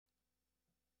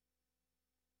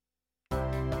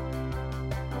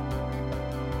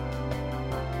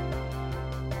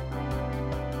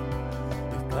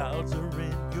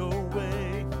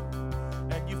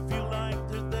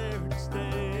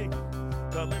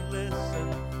and listen.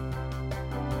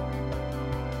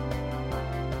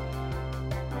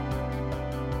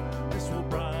 This will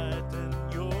brighten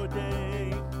your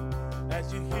day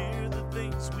as you hear the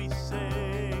things we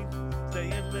say.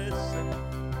 Stay and listen.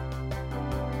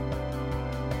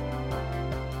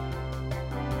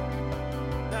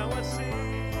 Now I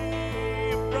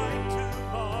see bright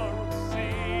tomorrow,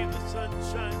 see the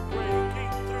sunshine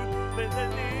breaking through. Lend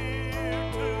an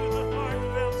ear to the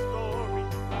heartfelt story,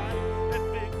 life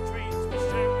and victories we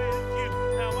share with you.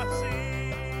 Now I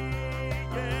see,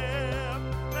 yeah,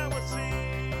 now I see,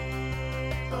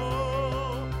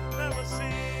 oh, now I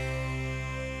see.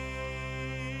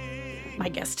 My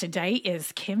guest today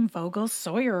is Kim Vogel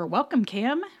Sawyer. Welcome,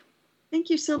 Kim. Thank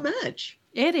you so much.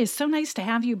 It is so nice to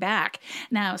have you back.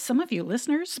 Now, some of you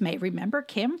listeners may remember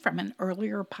Kim from an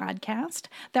earlier podcast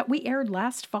that we aired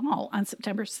last fall on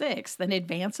September 6th in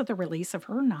advance of the release of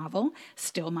her novel,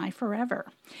 Still My Forever.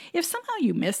 If somehow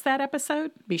you missed that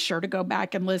episode, be sure to go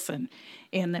back and listen.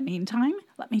 In the meantime,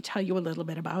 let me tell you a little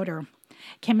bit about her.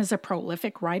 Kim is a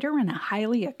prolific writer and a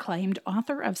highly acclaimed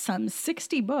author of some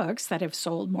 60 books that have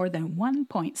sold more than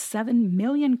 1.7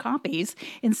 million copies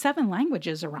in 7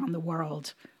 languages around the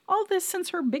world. All this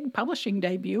since her big publishing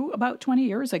debut about 20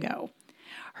 years ago.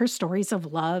 Her stories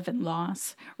of love and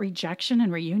loss, rejection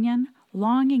and reunion,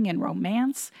 longing and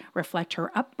romance reflect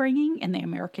her upbringing in the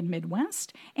American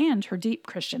Midwest and her deep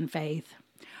Christian faith.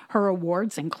 Her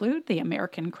awards include the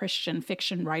American Christian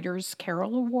Fiction Writers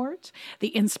Carol Award,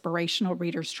 the Inspirational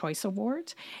Reader's Choice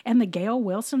Award, and the Gail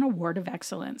Wilson Award of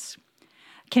Excellence.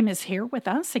 Kim is here with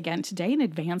us again today in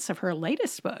advance of her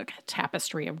latest book,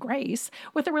 Tapestry of Grace,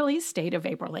 with a release date of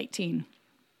April 18.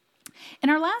 In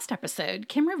our last episode,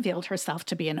 Kim revealed herself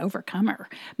to be an overcomer,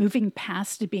 moving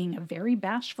past being a very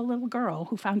bashful little girl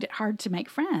who found it hard to make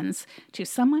friends to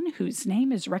someone whose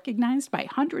name is recognized by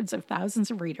hundreds of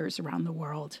thousands of readers around the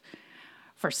world.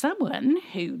 For someone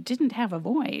who didn't have a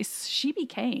voice, she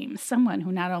became someone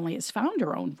who not only has found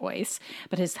her own voice,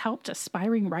 but has helped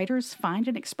aspiring writers find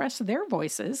and express their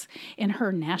voices in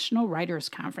her national writers'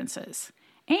 conferences.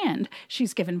 And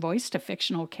she's given voice to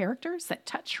fictional characters that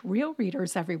touch real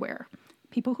readers everywhere.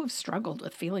 People who've struggled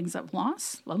with feelings of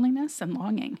loss, loneliness, and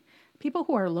longing. People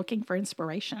who are looking for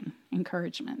inspiration,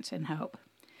 encouragement, and hope.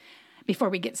 Before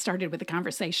we get started with the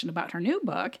conversation about her new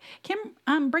book, Kim,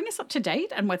 bring us up to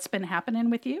date on what's been happening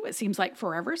with you. It seems like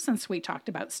forever since we talked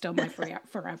about Still My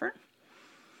Forever.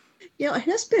 Yeah, it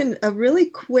has been a really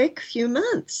quick few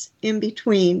months in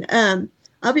between.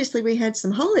 Obviously, we had some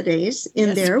holidays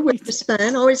in there, which was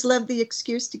fun. Always loved the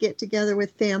excuse to get together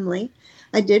with family.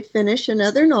 I did finish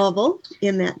another novel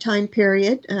in that time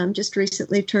period. Just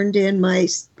recently turned in my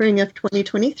spring of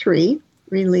 2023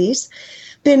 release.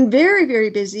 Been very, very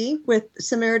busy with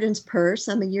Samaritan's Purse.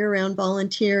 I'm a year-round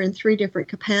volunteer in 3 different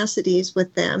capacities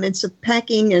with them. And so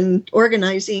packing and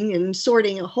organizing and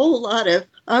sorting a whole lot of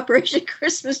Operation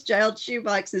Christmas Child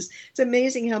shoeboxes. It's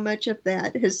amazing how much of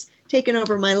that has taken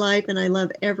over my life, and I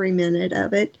love every minute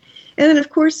of it. And then, of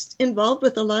course, involved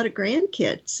with a lot of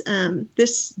grandkids.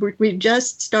 We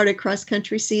just started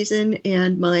cross-country season,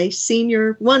 and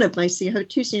one of my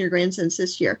 2 senior grandsons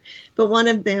this year, but one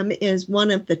of them is one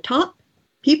of the top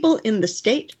people in the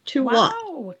state to walk.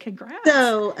 Wow, congrats.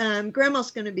 So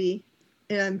Grandma's going to be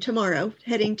tomorrow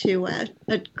heading to a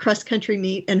cross-country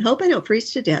meet, and hope I don't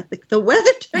freeze to death. The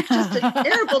weather took just a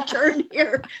terrible turn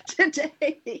here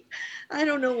today. I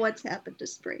don't know what's happened to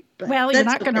spring. But well, you're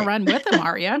not going to run with them,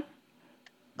 are you?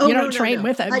 Oh, you don't train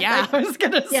with them. I was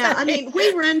going to say. Yeah, I mean,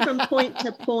 we run from point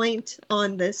to point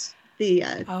on the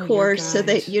course so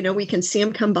that, we can see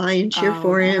him come by and cheer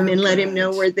for him and let him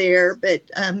know we're there. But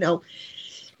no.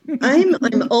 I'm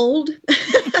old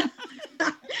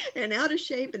and out of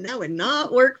shape, and that would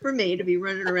not work for me to be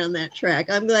running around that track.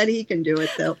 I'm glad he can do it,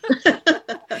 though.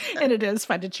 And it is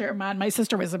fun to cheer him on. My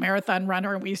sister was a marathon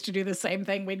runner, and we used to do the same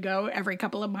thing. We'd go every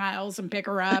couple of miles and pick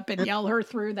her up and yell her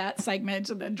through that segment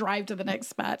and then drive to the next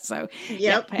spot. So,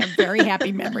 yep, I have very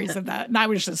happy memories of that. And I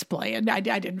was just playing. I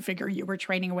didn't figure you were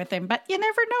training with him, but you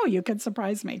never know. You could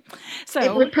surprise me.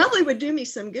 So it probably would do me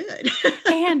some good.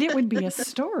 And it would be a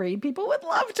story people would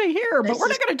love to hear. But we're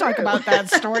not going to talk about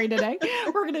that story today.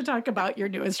 We're going to talk about your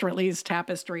newest release,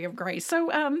 Tapestry of Grace. So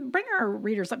bring our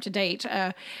readers up to date.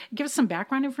 Give us some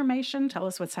background information. Tell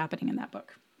us what's happening in that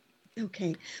book.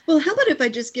 Okay. Well, how about if I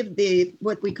just give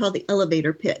what we call the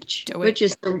elevator pitch, which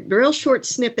is a real short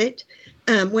snippet.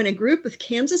 When a group of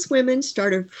Kansas women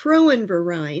started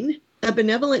Frauenverein, a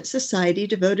benevolent society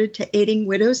devoted to aiding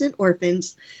widows and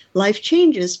orphans, life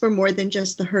changes for more than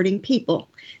just the hurting people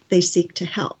they seek to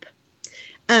help.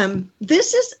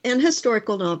 This is an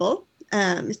historical novel.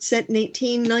 It's set in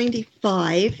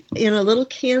 1895 in a little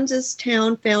Kansas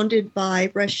town founded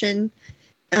by Russian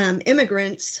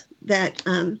immigrants that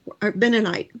are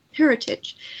Mennonite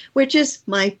heritage, which is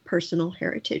my personal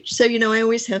heritage. So, I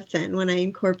always have fun when I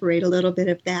incorporate a little bit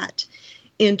of that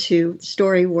into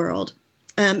story world.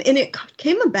 And it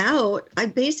came about, I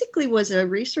basically was a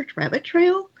research rabbit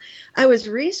trail. I was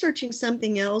researching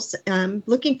something else,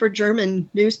 looking for German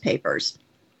newspapers,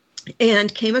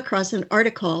 and came across an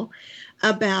article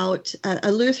about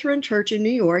a Lutheran church in New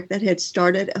York that had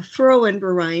started a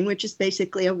Frauenverein, which is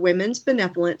basically a women's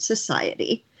benevolent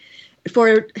society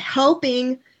for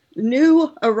helping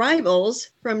new arrivals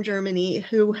from Germany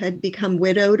who had become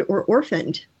widowed or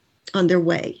orphaned on their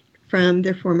way from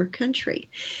their former country.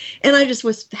 And I just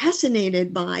was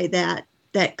fascinated by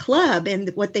that club and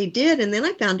what they did. And then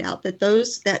I found out that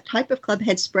that type of club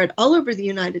had spread all over the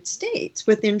United States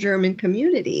within German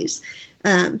communities.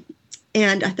 And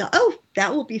I thought, oh,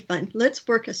 that will be fun. Let's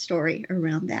work a story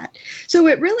around that. So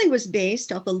it really was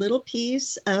based off a little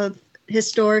piece of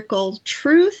historical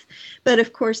truth. But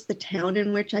of course, the town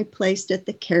in which I placed it,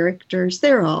 the characters,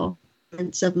 they're all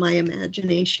elements of my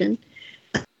imagination.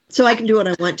 So I can do what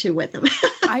I want to with them.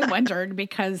 I wondered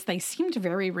because they seemed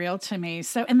very real to me.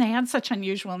 So, and they had such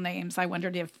unusual names. I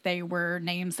wondered if they were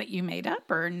names that you made up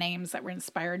or names that were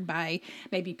inspired by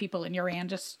maybe people in your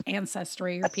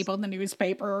ancestry or people in the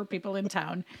newspaper or people in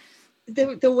town.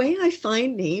 The way I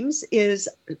find names is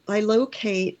I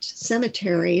locate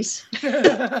cemeteries.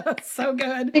 So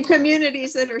good. In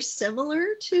communities that are similar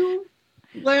to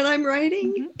what I'm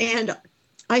writing. Mm-hmm. And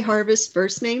I harvest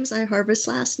first names, I harvest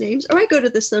last names, or I go to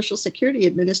the Social Security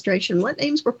Administration. What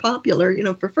names were popular,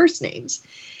 for first names?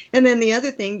 And then the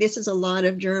other thing, this is a lot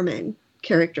of German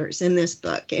characters in this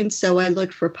book. And so I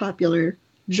looked for popular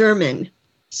German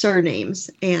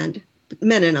surnames and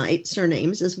Mennonite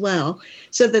surnames as well,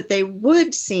 so that they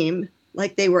would seem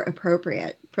like they were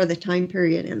appropriate for the time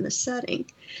period and the setting.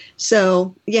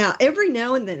 So, yeah, every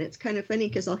now and then it's kind of funny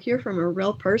because I'll hear from a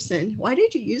real person, why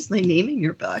did you use my name in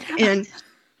your book? And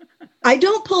I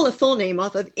don't pull a full name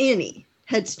off of any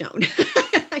headstone.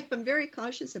 I'm very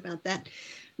cautious about that.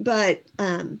 But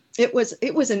it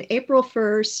was an April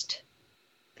Fool's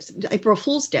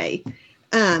Day.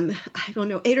 I don't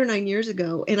know, 8 or 9 years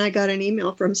ago, and I got an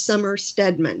email from Summer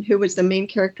Stedman, who was the main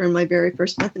character in my very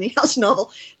first Bethany House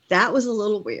novel. That was a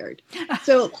little weird.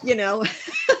 So,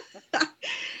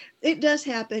 it does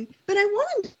happen, but I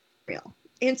want them to be real.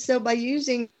 And so by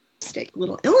using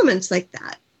little elements like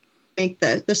that, make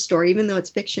the story, even though it's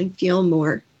fiction, feel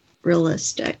more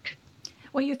realistic.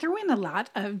 Well, you threw in a lot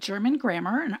of German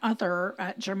grammar and other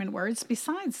German words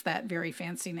besides that very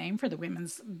fancy name for the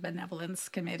Women's Benevolence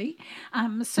Committee.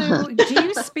 So do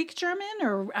you speak German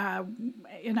or,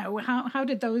 how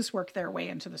did those work their way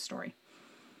into the story?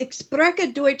 Ich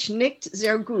spreche Deutsch nicht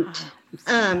sehr gut.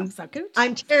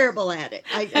 I'm terrible at it.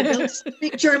 I don't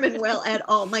speak German well at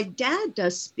all. My dad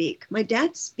does speak. My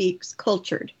dad speaks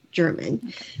cultured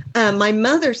German. Okay. My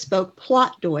mother spoke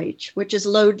Plattdeutsch, which is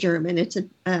Low German. It's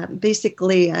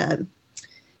basically a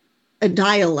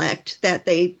dialect that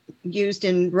they used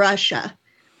in Russia.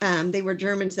 They were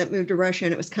Germans that moved to Russia,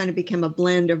 and it was kind of become a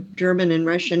blend of German and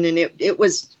Russian. And it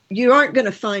was, you aren't going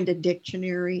to find a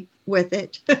dictionary with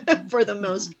it for the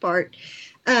most part.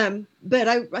 But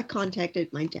I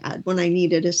contacted my dad when I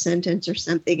needed a sentence or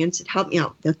something and said, help me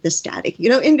out with the static.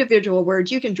 Individual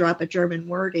words, you can drop a German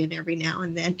word in every now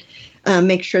and then,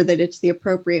 make sure that it's the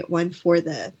appropriate one for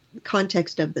the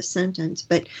context of the sentence.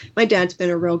 But my dad's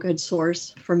been a real good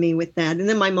source for me with that. And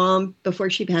then my mom, before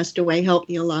she passed away, helped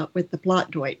me a lot with the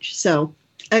Plattdeutsch. So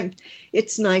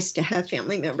it's nice to have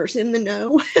family members in the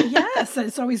know. Yes,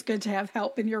 it's always good to have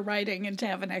help in your writing and to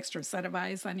have an extra set of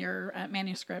eyes on your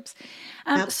manuscripts.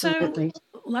 Absolutely.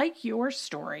 So, like your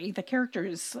story, the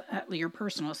characters, your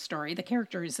personal story, the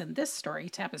characters in this story,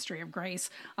 Tapestry of Grace,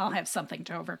 all have something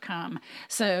to overcome.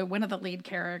 So one of the lead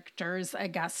characters,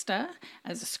 Augusta,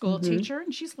 is a school teacher,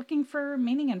 and she's looking for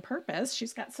meaning and purpose.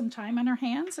 She's got some time on her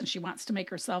hands, and she wants to make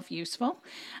herself useful.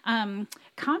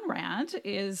 Conrad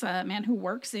is a man who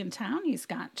works in town. He's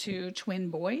got 2 twin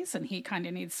boys, and he kind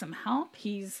of needs some help.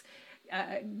 He's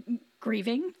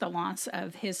grieving the loss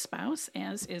of his spouse,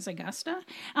 as is Augusta.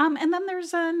 And then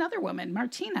there's another woman,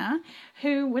 Martina,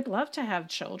 who would love to have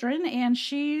children, and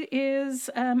she is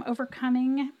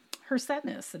overcoming her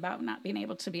sadness about not being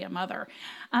able to be a mother.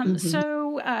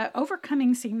 So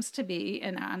overcoming seems to be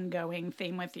an ongoing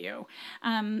theme with you.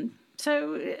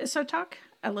 So talk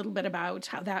a little bit about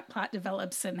how that plot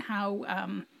develops and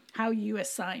how you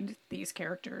assigned these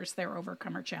characters their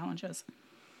overcomer challenges.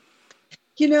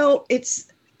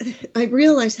 I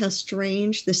realize how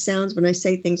strange this sounds when I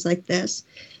say things like this,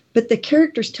 but the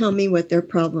characters tell me what their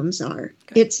problems are.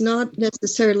 Good. It's not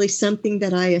necessarily something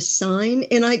that I assign.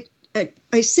 And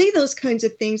I say those kinds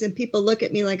of things and people look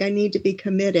at me like I need to be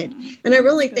committed. And I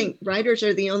really think writers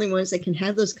are the only ones that can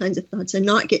have those kinds of thoughts and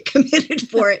not get committed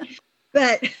for it.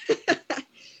 But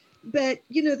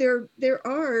there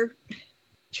are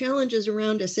challenges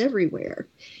around us everywhere,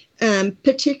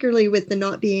 particularly with the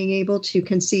not being able to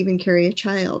conceive and carry a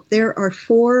child. There are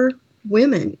 4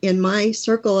 women in my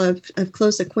circle of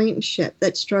close acquaintanceship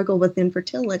that struggle with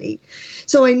infertility.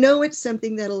 So I know it's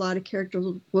something that a lot of characters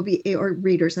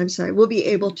readers will be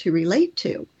able to relate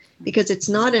to, because it's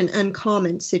not an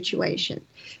uncommon situation.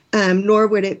 Nor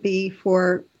would it be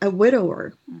for a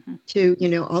widower to,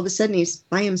 all of a sudden he's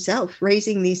by himself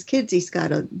raising these kids. He's got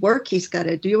to work, he's got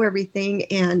to do everything,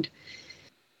 and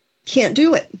can't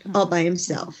do it all by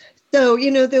himself. So,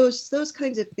 those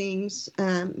kinds of things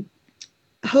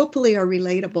hopefully are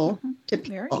relatable to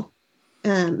people.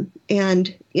 And,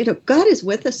 God is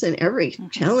with us in every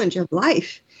challenge of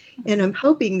life. And I'm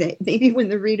hoping that maybe when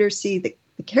the readers see the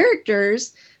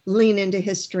characters lean into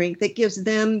his strength, it gives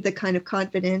them the kind of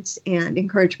confidence and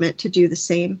encouragement to do the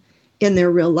same in their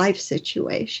real life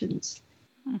situations.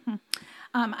 Mm-hmm.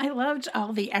 I loved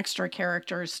all the extra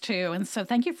characters too. And so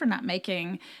thank you for not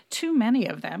making too many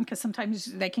of them, because sometimes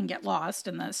they can get lost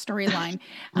in the storyline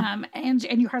and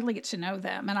you hardly get to know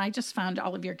them. And I just found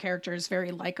all of your characters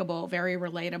very likable, very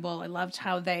relatable. I loved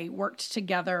how they worked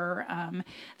together,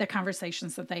 the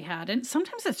conversations that they had. And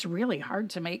sometimes it's really hard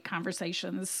to make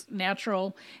conversations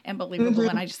natural and believable.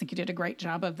 And I just think you did a great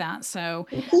job of that. So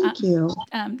thank you.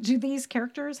 Do these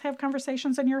characters have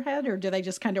conversations in your head, or do they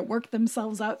just kind of work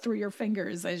themselves out through your fingers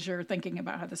as you're thinking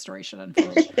about how the story should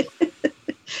unfold?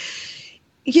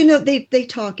 They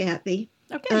talk at me.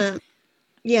 Okay.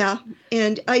 Yeah.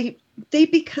 And they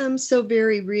become so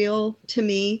very real to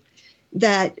me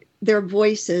that their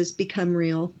voices become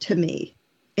real to me.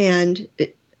 And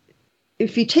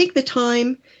if you take the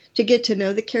time to get to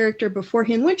know the character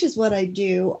beforehand, which is what I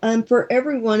do, for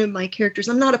every one of my characters,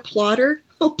 I'm not a plotter.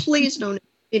 Oh, please don't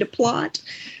need a plot.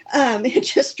 It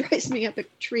just drives me up a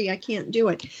tree. I can't do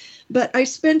it. But I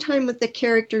spend time with the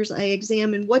characters. I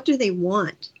examine, what do they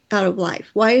want out of life?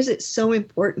 Why is it so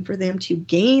important for them to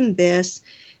gain this?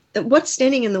 What's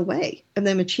standing in the way of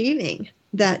them achieving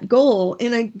that goal?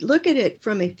 And I look at it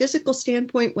from a physical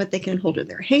standpoint, what they can hold in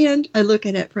their hand. I look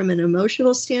at it from an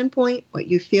emotional standpoint, what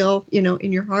you feel,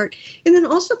 in your heart. And then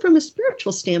also from a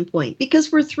spiritual standpoint,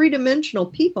 because we're 3-dimensional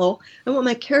people. I want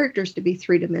my characters to be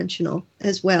 3-dimensional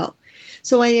as well.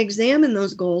 So I examine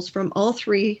those goals from all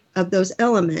 3 of those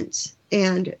elements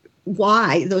and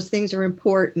why those things are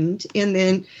important. And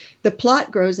then the plot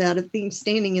grows out of things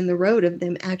standing in the road of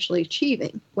them actually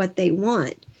achieving what they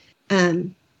want.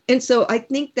 And so I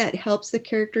think that helps the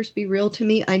characters be real to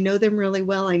me. I know them really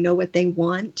well. I know what they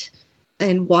want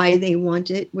and why they want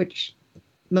it, which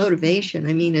motivation,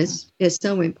 is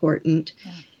so important.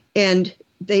 Yeah. And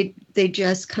they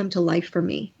just come to life for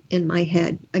me in my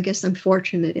head. I guess I'm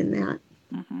fortunate in that.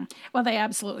 Mm-hmm. Well, they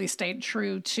absolutely stayed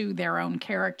true to their own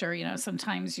character.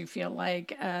 Sometimes you feel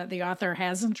like the author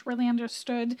hasn't really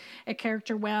understood a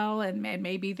character well, and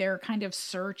maybe they're kind of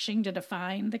searching to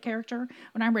define the character.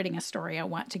 When I'm reading a story, I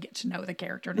want to get to know the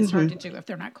character, and it's hard to do if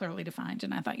they're not clearly defined.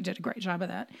 And I thought you did a great job of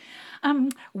that.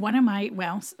 One of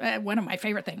my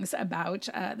favorite things about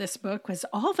this book was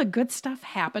all the good stuff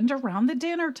happened around the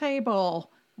dinner table.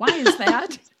 Why is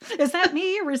that? Is that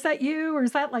me, or is that you, or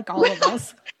is that like all of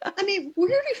us? Where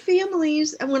do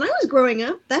families, and when I was growing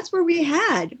up, that's where we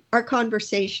had our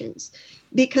conversations,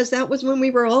 because that was when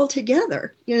we were all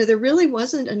together. There really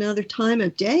wasn't another time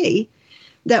of day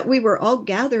that we were all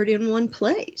gathered in one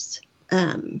place.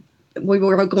 We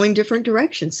were all going different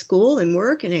directions, school and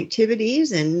work and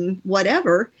activities and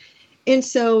whatever. And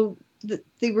so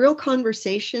the real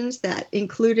conversations that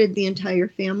included the entire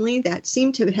family, that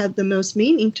seemed to have the most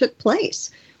meaning, took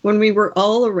place when we were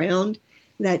all around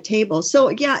that table. So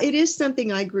yeah, it is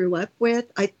something I grew up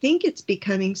with. I think it's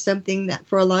becoming something that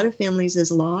for a lot of families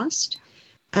is lost.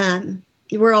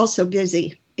 We're all so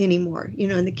busy anymore,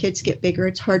 and the kids get bigger.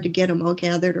 It's hard to get them all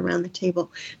gathered around the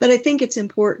table. But I think it's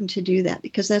important to do that,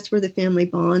 because that's where the family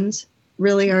bonds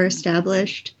really are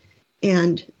established,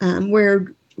 and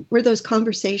where those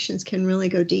conversations can really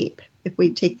go deep if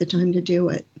we take the time to do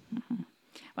it. Mm-hmm.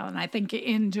 Well, and I think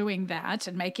in doing that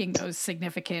and making those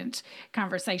significant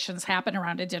conversations happen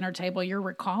around a dinner table, you're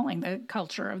recalling the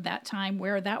culture of that time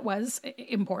where that was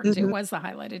important. It was the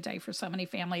highlighted day for so many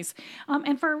families,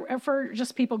 and for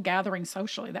just people gathering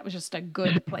socially. That was just a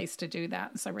good place to do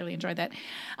that. So I really enjoyed that.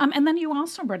 And then you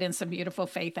also brought in some beautiful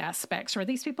faith aspects where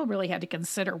these people really had to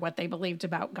consider what they believed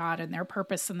about God and their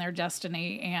purpose and their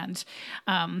destiny, and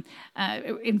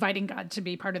inviting God to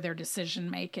be part of their decision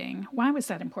making. Why was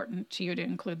that important to you to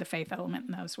include the faith element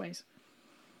in those ways?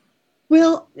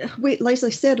 Well, like I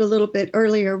said a little bit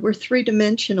earlier, we're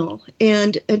three-dimensional.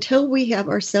 And until we have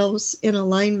ourselves in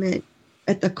alignment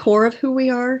at the core of who we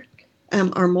are,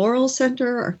 our moral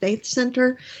center, our faith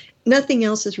center, nothing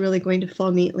else is really going to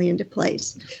fall neatly into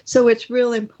place. So it's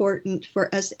real important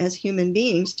for us as human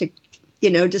beings to,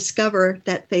 discover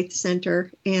that faith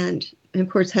center and of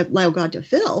course, allow God to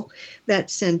fill that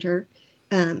center.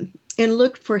 And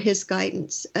look for his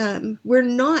guidance. We're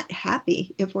not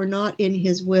happy if we're not in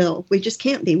his will. We just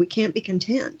can't be. We can't be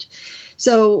content.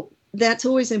 So that's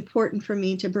always important for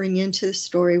me to bring into the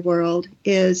story world,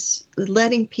 is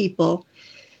letting people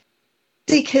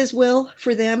seek his will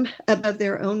for them above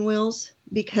their own wills,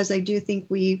 because I do think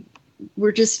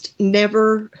we're just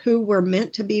never who we're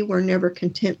meant to be. We're never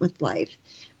content with life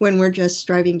when we're just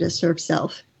striving to serve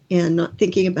self and not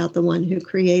thinking about the one who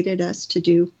created us to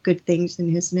do good things in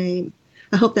his name.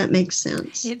 I hope that makes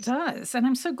sense. It does. And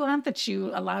I'm so glad that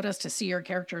you allowed us to see your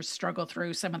characters struggle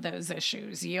through some of those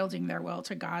issues, yielding their will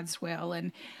to God's will,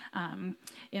 and,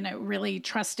 really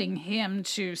trusting him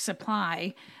to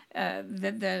supply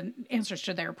the answers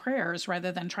to their prayers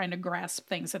rather than trying to grasp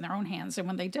things in their own hands. And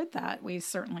when they did that, we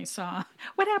certainly saw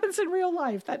what happens in real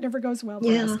life. That never goes well for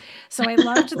us. So I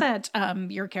loved that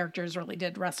your characters really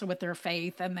did wrestle with their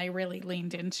faith, and they really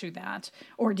leaned into that,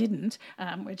 or didn't,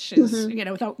 which is,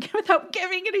 without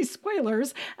giving any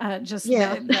spoilers,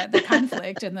 the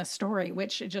conflict in the story,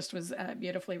 which just was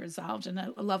beautifully resolved in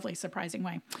a lovely, surprising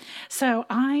way. So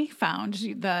I found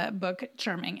the book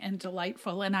charming and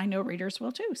delightful, and I know readers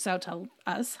will too. So tell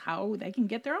us how they can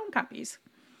get their own copies.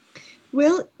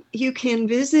 Well, you can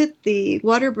visit the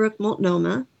Waterbrook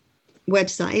Multnomah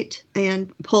website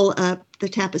and pull up the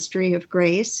Tapestry of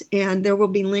Grace, and there will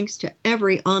be links to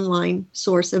every online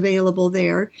source available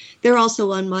there. They're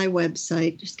also on my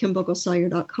website, just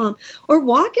KimVogelSawyer.com, or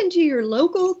walk into your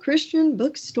local Christian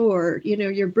bookstore,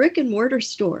 your brick and mortar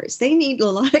stores. They need a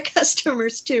lot of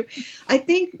customers too. I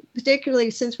think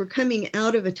particularly since we're coming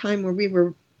out of a time where we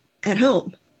were at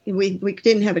home, we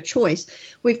didn't have a choice.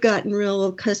 We've gotten real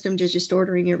accustomed to just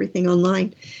ordering everything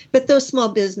online. But those small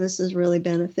businesses really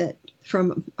benefit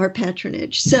from our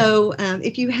patronage. So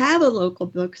if you have a local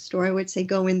bookstore, I would say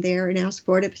go in there and ask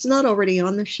for it. If it's not already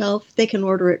on the shelf, they can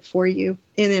order it for you.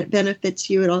 And it benefits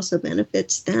you. It also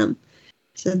benefits them.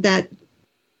 So that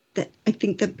I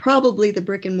think that probably the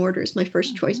brick and mortar is my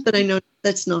first choice, but I know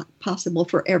that's not possible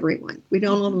for everyone. We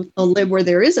don't all live where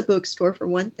there is a bookstore, for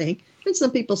one thing, and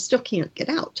some people still can't get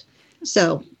out.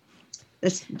 So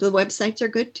the websites are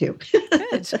good too.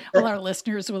 Good. Well, our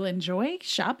listeners will enjoy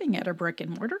shopping at a brick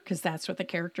and mortar because that's what the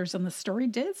characters in the story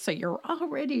did. So you're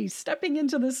already stepping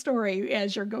into the story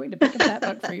as you're going to pick up that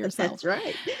book for yourself. That's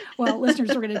right. Well,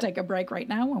 listeners, we're going to take a break right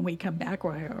now. When we come back,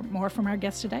 we'll hear more from our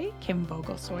guest today, Kim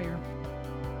Vogel Sawyer.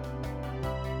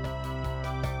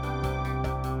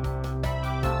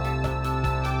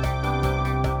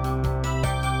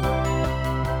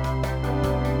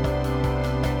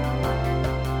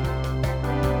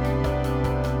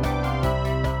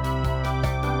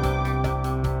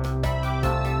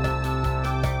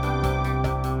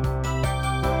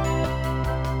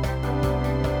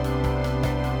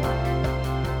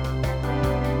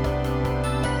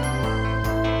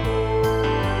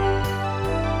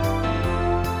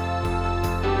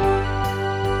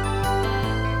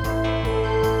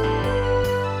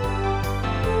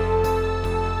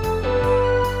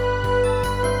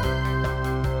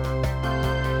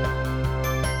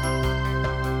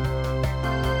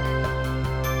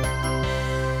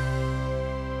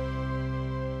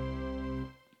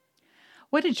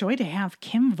 What a joy to have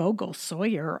Kim Vogel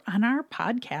Sawyer on our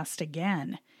podcast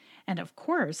again. And of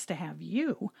course, to have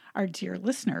you, our dear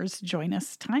listeners, join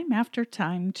us time after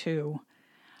time too.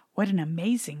 What an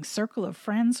amazing circle of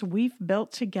friends we've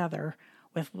built together,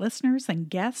 with listeners and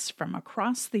guests from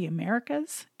across the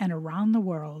Americas and around the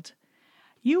world.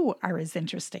 You are as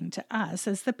interesting to us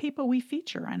as the people we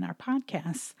feature on our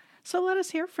podcasts, so let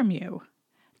us hear from you.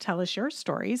 Tell us your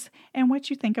stories and what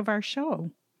you think of our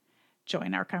show.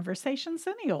 Join our conversations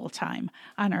any old time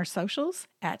on our socials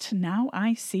at Now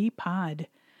I See Pod.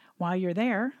 While you're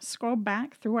there, scroll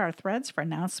back through our threads for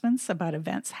announcements about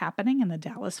events happening in the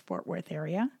Dallas-Fort Worth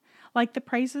area, like the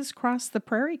Praises Cross the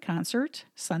Prairie concert,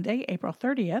 Sunday, April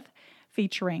 30th,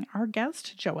 featuring our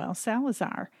guest, Joelle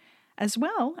Salazar, as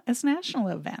well as national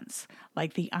events,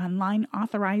 like the online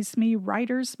Authorize Me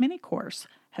Writers mini-course,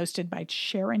 hosted by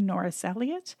Sharon Norris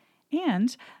Elliott,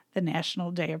 and the National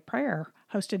Day of Prayer,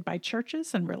 hosted by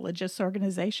churches and religious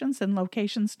organizations in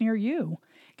locations near you,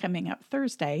 coming up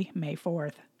Thursday, May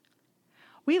 4th.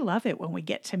 We love it when we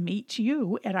get to meet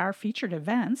you at our featured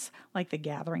events, like the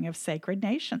Gathering of Sacred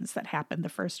Nations that happened the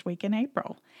first week in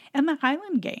April, and the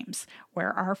Highland Games,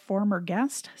 where our former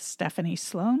guest, Stephanie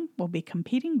Sloan, will be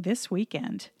competing this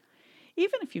weekend.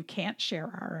 Even if you can't share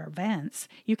our events,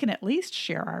 you can at least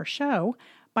share our show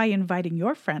by inviting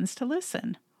your friends to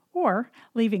listen, or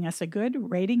leaving us a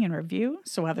good rating and review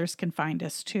so others can find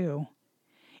us too.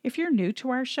 If you're new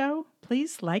to our show,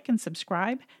 please like and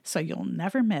subscribe so you'll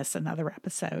never miss another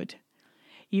episode.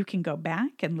 You can go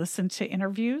back and listen to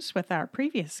interviews with our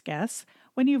previous guests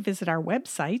when you visit our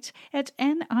website at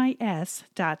nis.media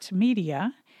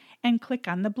and click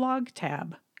on the blog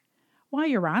tab. While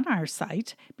you're on our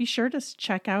site, be sure to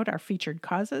check out our featured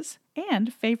causes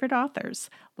and favorite authors,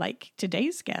 like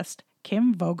today's guest,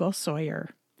 Kim Vogel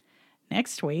Sawyer.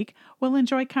 Next week, we'll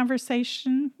enjoy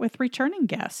conversation with returning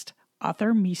guest,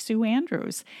 author Misu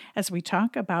Andrews, as we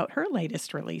talk about her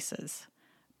latest releases.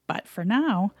 But for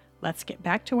now, let's get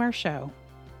back to our show.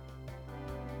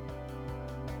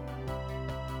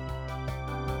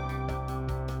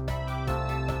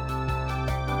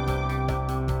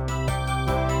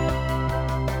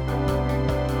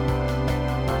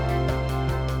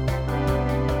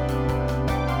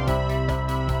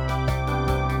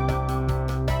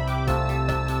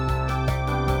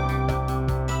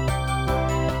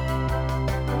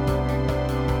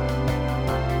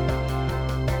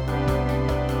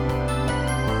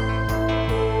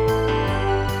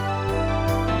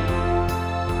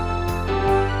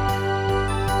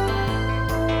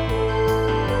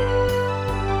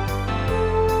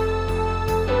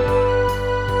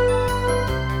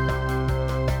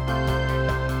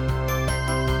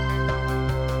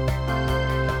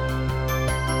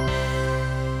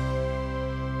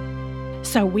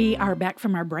 So we are back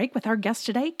from our break with our guest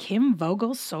today, Kim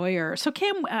Vogel Sawyer. So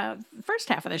Kim, first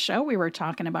half of the show, we were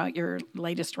talking about your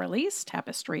latest release,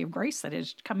 Tapestry of Grace, that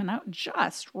is coming out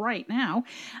just right now.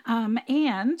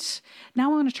 And now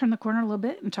I want to turn the corner a little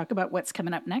bit and talk about what's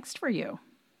coming up next for you.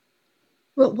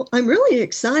 Well, I'm really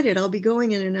excited. I'll be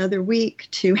going in another week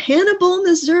to Hannibal,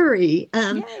 Missouri. I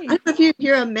don't know if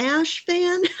you're a MASH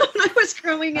fan. When I was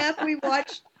growing up, we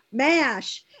watched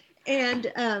MASH.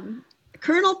 And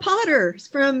Colonel Potter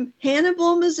from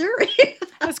Hannibal, Missouri.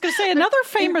 I was going to say another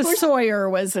famous course,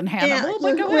 Sawyer was in Hannibal,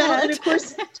 but go ahead. And of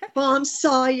course, Bomb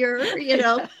Sawyer,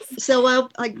 Yes. So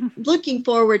I'm looking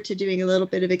forward to doing a little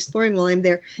bit of exploring while I'm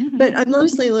there. Mm-hmm. But I'm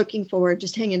mostly looking forward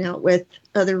just hanging out with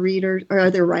other readers or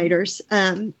other writers.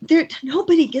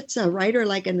 Nobody gets a writer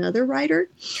like another writer.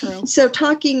 True. So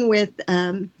talking with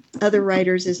other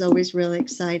writers is always really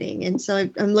exciting. And so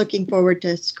I'm looking forward to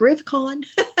ScrivCon,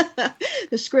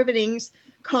 the Scrivenings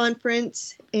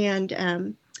conference, and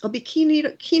I'll be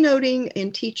keynoting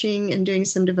and teaching and doing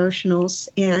some devotionals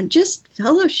and just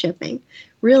fellowshipping.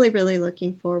 Really, really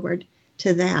looking forward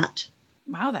to that.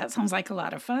 Wow, that sounds like a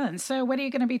lot of fun. So what are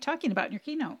you going to be talking about in your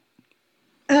keynote?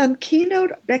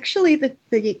 Keynote, actually,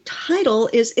 the title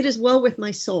is It Is Well With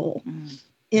My Soul,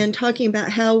 and talking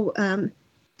about how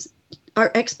our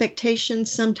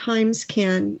expectations sometimes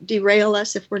can derail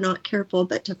us if we're not careful,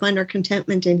 but to find our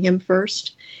contentment in Him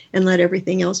first and let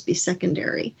everything else be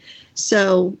secondary.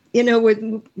 So,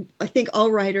 I think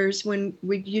all writers, when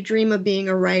you dream of being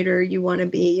a writer, you want to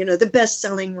be, the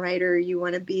best-selling writer, you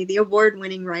want to be the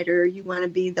award-winning writer, you want to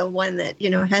be the one that,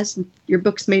 has your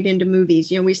books made into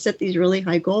movies. We set these really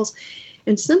high goals.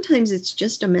 And sometimes it's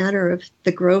just a matter of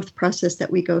the growth process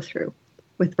that we go through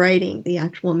with writing the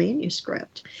actual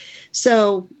manuscript.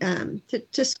 So to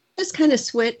just kind of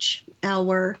switch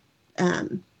our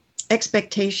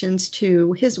expectations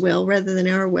to His will rather than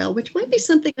our will, which might be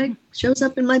something that shows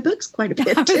up in my books quite a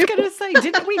bit. I was going to say,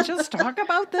 didn't we just talk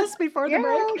about this before the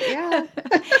break?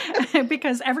 Yeah.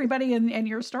 Because everybody in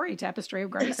your story, Tapestry of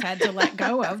Grace, had to let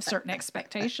go of certain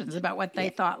expectations about what they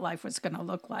thought life was going to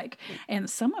look like. And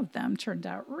some of them turned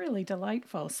out really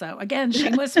delightful. So again,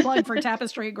 shameless plug for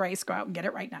Tapestry of Grace. Go out and get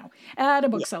it right now at a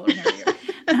bookseller near you.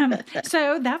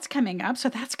 So that's coming up. So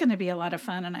that's going to be a lot of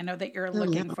fun. And I know that you're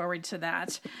looking forward to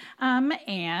that.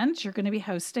 And you're going to be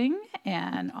hosting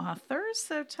an author.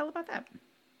 So tell about that.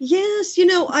 Yes.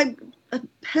 I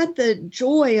had the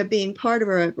joy of being part of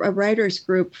a writers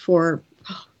group for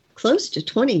close to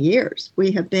 20 years.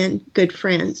 We have been good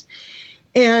friends.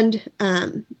 And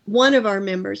one of our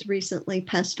members recently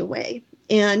passed away.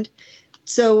 And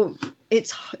so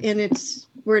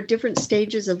we're at different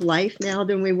stages of life now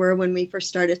than we were when we first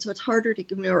started. So it's harder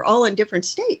we're all in different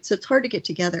states. So it's hard to get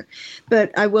together.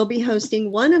 But I will be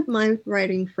hosting one of my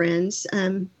writing friends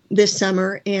this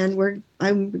summer. And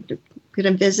I'm going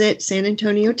to visit San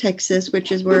Antonio, Texas,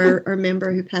 which is where our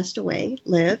member who passed away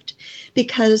lived,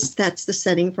 because that's the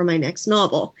setting for my next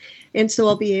novel. And so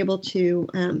I'll be able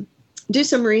to do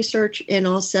some research and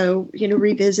also,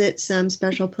 revisit some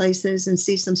special places and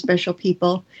see some special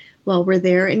people while we're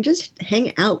there, and just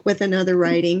hang out with another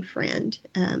writing friend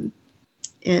and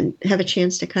have a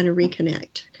chance to kind of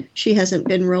reconnect. She hasn't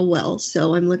been real well,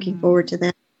 so I'm looking forward to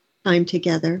that time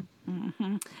together.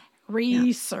 Mm-hmm.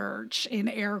 Research in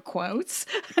air quotes.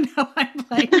 No, I'm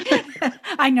like,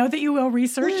 I know that you will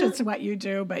research. It's what you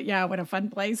do, but yeah, what a fun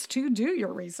place to do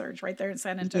your research right there in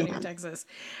San Antonio, Texas.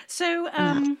 So,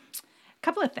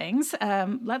 couple of things.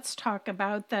 Let's talk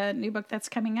about the new book that's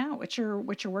coming out. What's your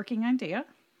working idea?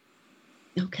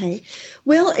 Okay.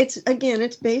 Well,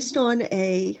 it's based on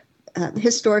a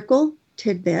historical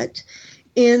tidbit.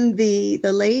 In the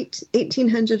late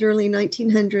 1800s, early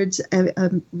 1900s,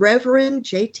 Reverend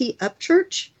J.T.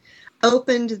 Upchurch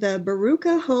opened the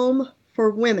Baruka Home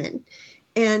for Women.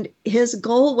 And his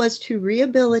goal was to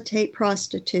rehabilitate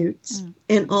prostitutes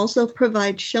and also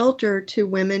provide shelter to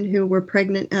women who were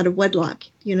pregnant out of wedlock.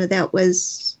 That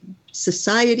was,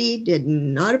 society did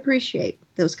not appreciate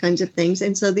those kinds of things.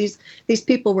 And so these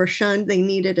people were shunned. They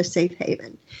needed a safe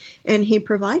haven. And he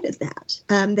provided that.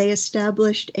 They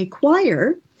established a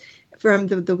choir from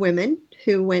the women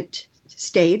who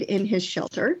stayed in his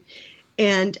shelter.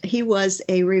 And he was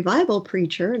a revival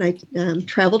preacher. And I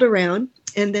traveled around.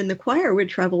 And then the choir would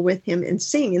travel with him and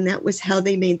sing. And that was how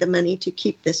they made the money to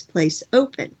keep this place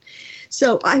open.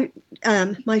 So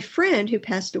my friend who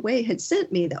passed away had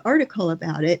sent me the article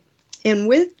about it. And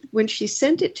when she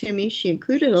sent it to me, she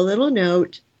included a little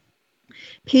note.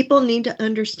 People need to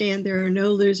understand there are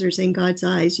no losers in God's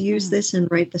eyes. Use this and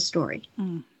write the story.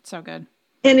 So good.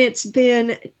 And it's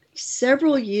been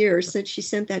several years since she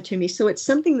sent that to me. So it's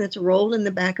something that's rolled in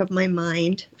the back of my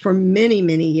mind for many,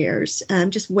 many years. I'm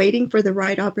just waiting for the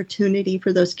right opportunity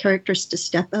for those characters to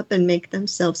step up and make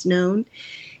themselves known.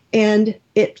 And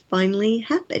it finally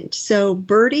happened. So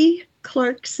Bertie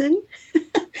Clarkson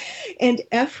and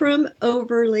Ephraim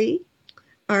Overly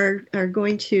are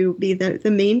going to be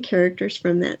the main characters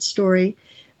from that story.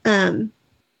 Ephraim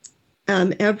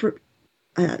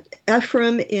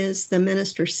is the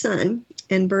minister's son,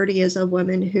 and Bertie is a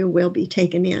woman who will be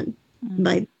taken in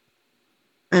by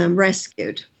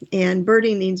rescued. And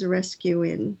Bertie needs a rescue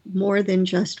in more than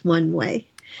just one way.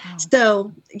 Wow.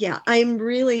 So, yeah, I'm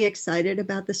really excited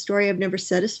about the story. I've never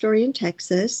said a story in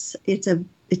Texas. It's a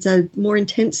more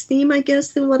intense theme, I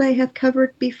guess, than what I have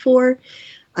covered before.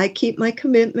 I keep my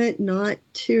commitment not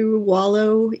to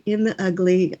wallow in the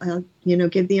ugly,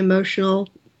 give the emotional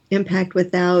impact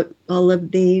without all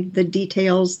of the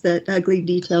details, the ugly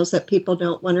details that people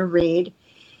don't want to read.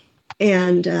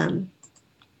 And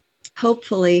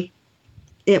hopefully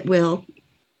it will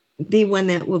be one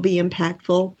that will be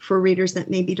impactful for readers that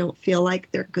maybe don't feel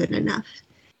like they're good enough.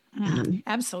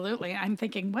 Absolutely. I'm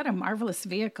thinking what a marvelous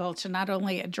vehicle to not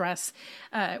only address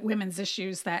women's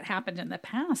issues that happened in the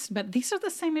past, but these are the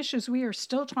same issues we are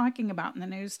still talking about in the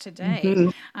news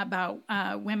today, about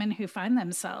women who find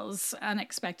themselves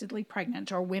unexpectedly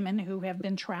pregnant, or women who have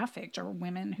been trafficked, or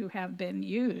women who have been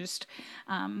used,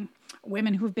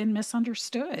 women who've been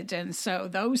misunderstood. And so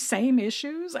those same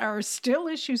issues are still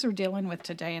issues we're dealing with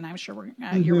today. And I'm sure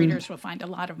your readers will find a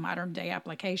lot of modern day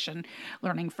application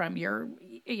learning from your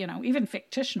even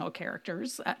fictional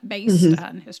characters based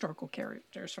on historical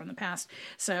characters from the past.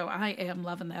 So I am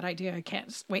loving that idea. I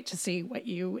can't wait to see what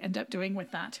you end up doing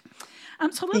with that.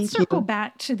 So let's circle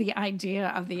back to the idea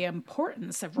of the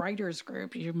importance of writers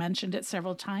group. You mentioned it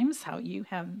several times, how you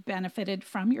have benefited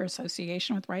from your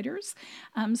association with writers.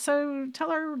 So tell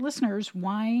our listeners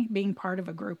why being part of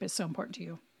a group is so important to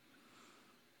you.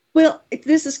 Well,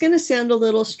 this is going to sound a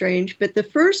little strange, but the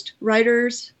first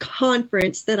writers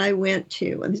conference that I went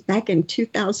to was back in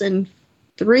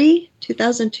 2002,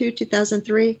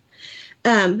 2003.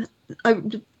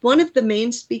 One of the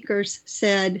main speakers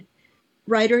said,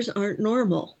 writers aren't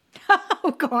normal.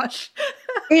 Oh, gosh.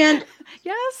 And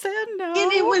yes and no.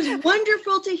 And it was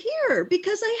wonderful to hear,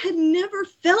 because I had never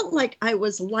felt like I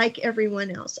was like everyone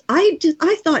else. I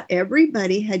thought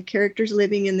everybody had characters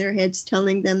living in their heads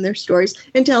telling them their stories,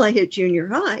 until I hit junior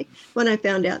high, when I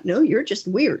found out, no, you're just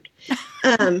weird.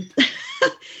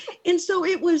 And so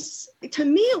it was, to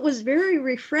me, it was very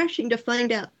refreshing to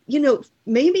find out,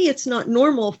 maybe it's not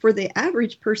normal for the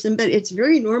average person, but it's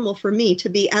very normal for me to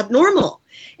be abnormal.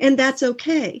 And that's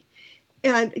okay.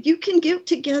 And you can get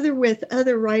together with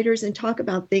other writers and talk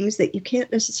about things that you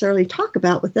can't necessarily talk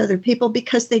about with other people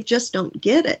because they just don't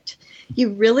get it. You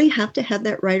really have to have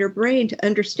that writer brain to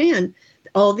understand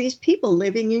all these people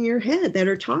living in your head that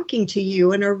are talking to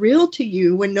you and are real to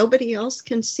you when nobody else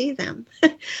can see them.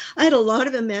 I had a lot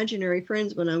of imaginary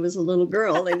friends when I was a little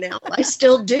girl, and now I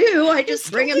still do. I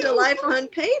just bring them to life on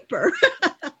paper.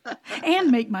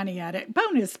 And make money at it.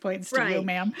 Bonus points to you,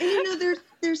 ma'am. And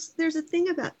there's a thing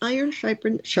about iron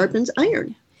sharpens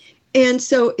iron. And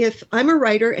so if I'm a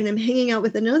writer and I'm hanging out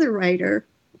with another writer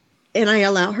and I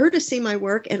allow her to see my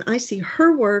work and I see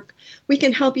her work, we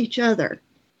can help each other.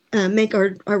 Make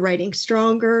our writing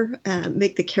stronger,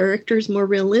 make the characters more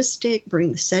realistic,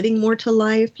 bring the setting more to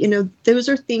life. Those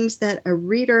are things that a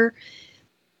reader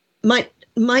might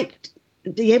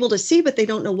be able to see, but they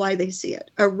don't know why they see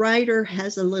it. A writer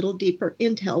has a little deeper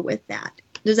intel with that.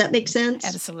 Does that make sense?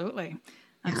 Absolutely.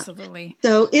 Absolutely. Yeah.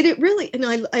 So it really, and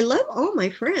I love all my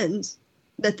friends,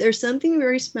 but there's something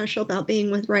very special about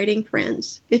being with writing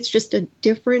friends. It's just a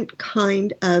different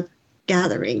kind of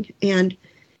gathering and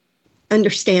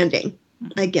understanding,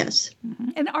 I guess.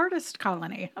 An artist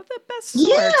colony of the best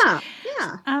sort.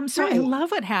 Yeah. So I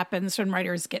love what happens when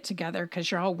writers get together because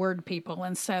you're all word people.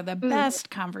 And so the best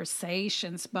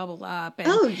conversations bubble up. And,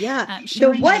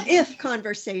 the what if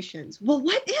conversations. Well,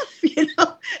 what if, and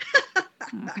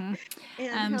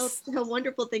how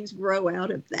wonderful things grow out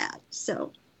of that.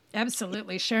 So.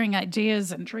 Absolutely. Sharing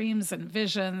ideas and dreams and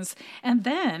visions. And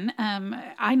then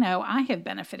I know I have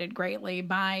benefited greatly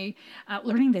by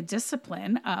learning the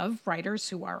discipline of writers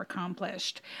who are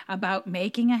accomplished about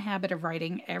making a habit of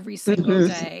writing every single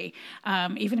day.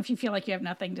 Even if you feel like you have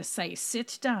nothing to say,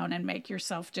 sit down and make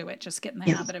yourself do it. Just get in the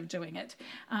habit of doing it.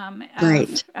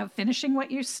 Of finishing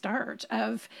what you start.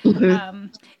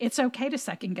 It's okay to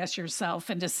second guess yourself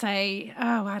and to say,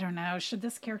 oh, I don't know, should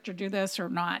this character do this or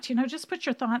not? Just put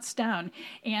your thoughts down.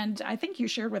 And I think you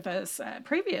shared with us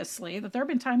previously that there have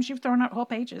been times you've thrown out whole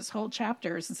pages, whole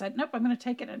chapters and said, nope, I'm going to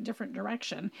take it in a different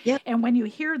direction. Yep. And when you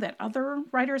hear that other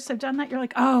writers have done that, you're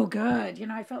like, oh, good.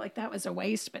 I felt like that was a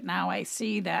waste, but now I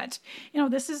see that,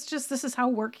 this is how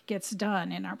work gets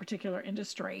done in our particular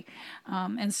industry.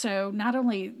 And so not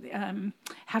only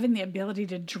having the ability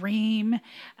to dream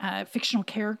fictional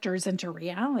characters into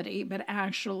reality, but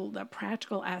the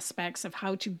practical aspects of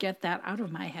how to get that out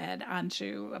of my head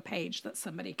onto a page that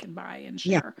somebody can buy and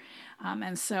share.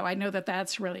 And so I know that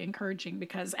that's really encouraging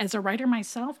because as a writer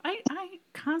myself, I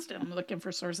constantly am looking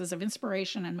for sources of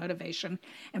inspiration and motivation.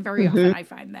 And very often I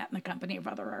find that in the company of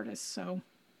other artists. So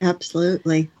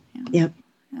absolutely. Yep.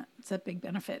 Yeah, it's a big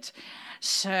benefit.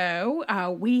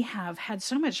 So we have had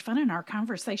so much fun in our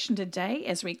conversation today.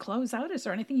 As we close out, is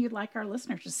there anything you'd like our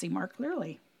listeners to see more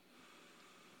clearly?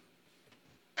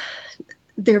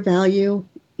 Their value.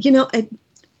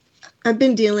 I've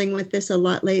been dealing with this a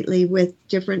lot lately with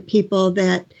different people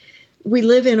that we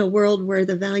live in a world where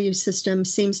the value system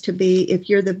seems to be if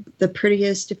you're the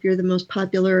prettiest, if you're the most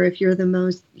popular, if you're the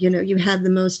most, you have the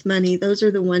most money, those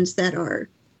are the ones that are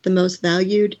the most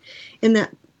valued. And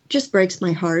that just breaks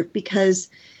my heart because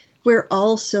we're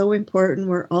all so important.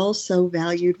 We're all so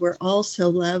valued. We're all so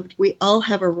loved. We all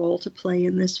have a role to play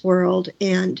in this world.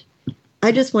 And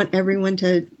I just want everyone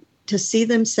to see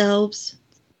themselves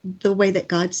the way that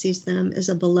God sees them as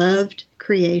a beloved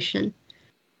creation.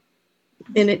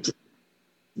 And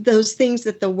those things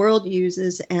that the world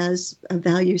uses as a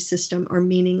value system are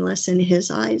meaningless in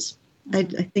his eyes. I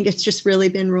think it's just really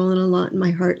been rolling a lot in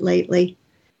my heart lately.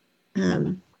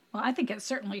 Well, I think it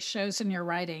certainly shows in your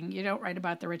writing. You don't write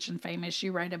about the rich and famous.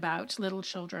 You write about little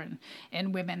children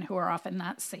and women who are often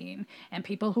not seen and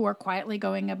people who are quietly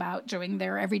going about doing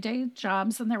their everyday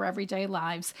jobs and their everyday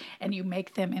lives. And you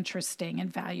make them interesting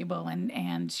and valuable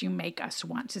and you make us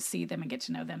want to see them and get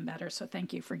to know them better. So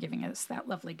thank you for giving us that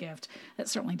lovely gift. That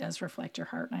certainly does reflect your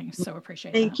heart. And I so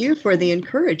appreciate it. Thank you for the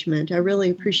encouragement. I really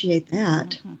appreciate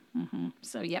that.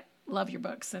 So, yep. Love your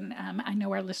books, and I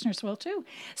know our listeners will too.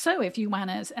 So if you want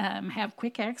to have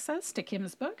quick access to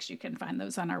Kim's books, you can find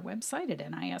those on our website at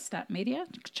nis.media.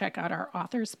 Check out our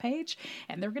authors page,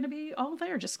 and they're going to be all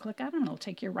there. Just click on them, and it'll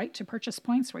take you right to purchase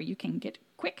points where you can get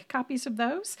quick copies of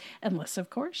those, unless, of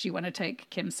course, you want to take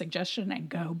Kim's suggestion and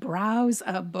go browse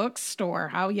a bookstore.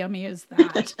 How yummy is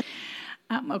that?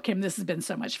 Kim, this has been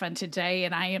so much fun today,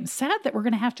 and I am sad that we're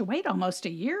going to have to wait almost a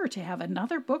year to have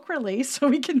another book release so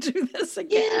we can do this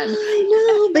again. Yeah,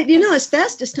 I know. But, as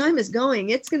fast as time is going,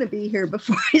 it's going to be here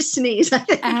before I sneeze.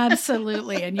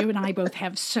 Absolutely. And you and I both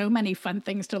have so many fun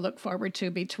things to look forward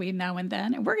to between now and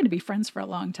then, and we're going to be friends for a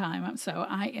long time. So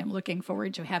I am looking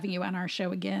forward to having you on our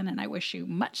show again, and I wish you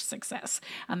much success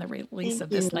on the release of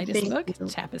this latest book,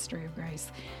 Tapestry of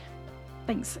Grace.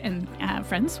 Thanks. And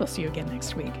friends, we'll see you again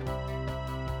next week.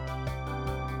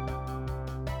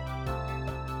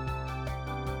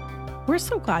 We're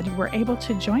so glad you were able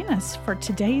to join us for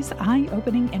today's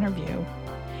eye-opening interview.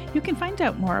 You can find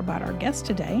out more about our guest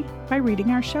today by reading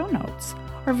our show notes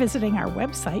or visiting our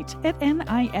website at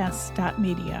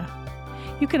nis.media.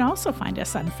 You can also find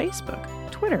us on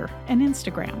Facebook, Twitter, and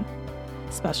Instagram.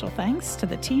 Special thanks to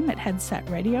the team at Headset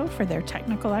Radio for their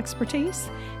technical expertise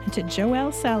and to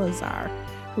Joelle Salazar,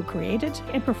 who created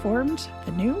and performed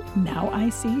the new Now I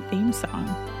See theme song.